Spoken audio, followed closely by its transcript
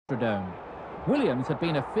Astrodome. Williams had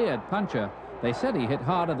been a feared puncher. They said he hit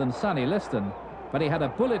harder than Sonny Liston, but he had a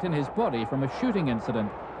bullet in his body from a shooting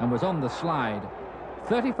incident and was on the slide.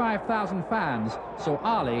 35,000 fans saw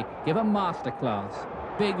Ali give a masterclass.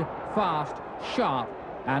 Big, fast, sharp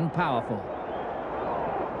and powerful.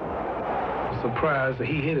 Surprised that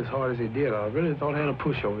he hit as hard as he did. I really thought I had a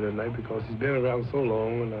pushover that night because he's been around so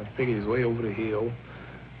long, and I figured he's way over the hill.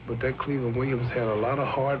 But that Cleveland Williams had a lot of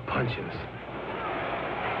hard punches.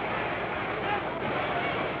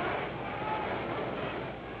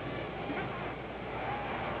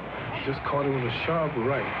 Just caught him with a sharp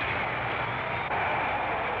right.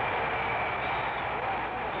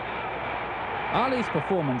 Ali's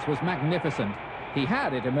performance was magnificent. He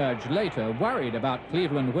had, it emerged later, worried about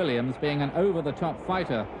Cleveland Williams being an over-the-top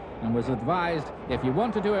fighter and was advised, if you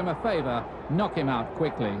want to do him a favor, knock him out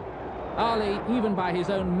quickly. Ali, even by his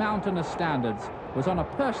own mountainous standards, was on a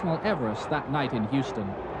personal Everest that night in Houston.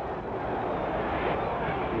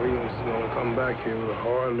 Williams is going to come back here with a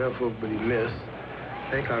hard left hook, but he missed.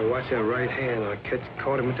 I think I watched that right hand. I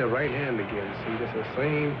caught him with that right hand again. See, that's the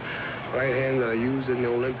same right hand that I used in the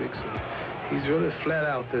Olympics. He's really flat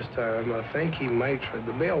out this time. I think he might try.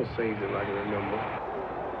 The bell saved him, I can remember.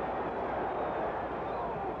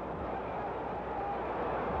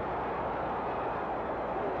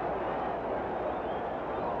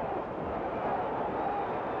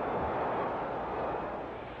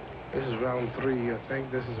 This is round 3. I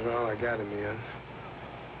think this is the round I got him in.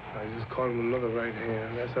 I just caught him with another right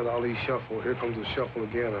hand. That's that Ali shuffle. Here comes the shuffle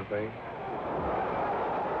again, I think.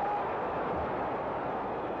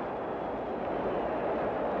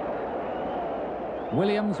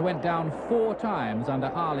 Williams went down 4 times under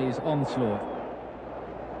Ali's onslaught.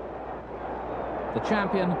 The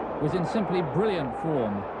champion was in simply brilliant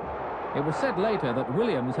form. It was said later that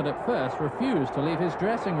Williams had at first refused to leave his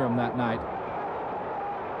dressing room that night.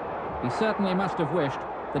 He certainly must have wished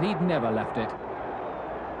that he'd never left it.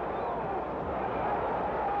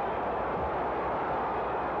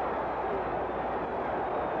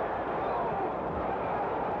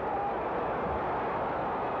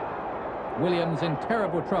 Williams in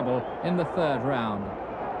terrible trouble in the 3rd round.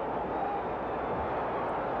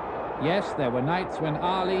 Yes, there were nights when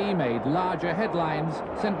Ali made larger headlines,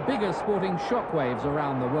 sent bigger sporting shockwaves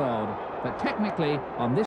around the world. But technically, on this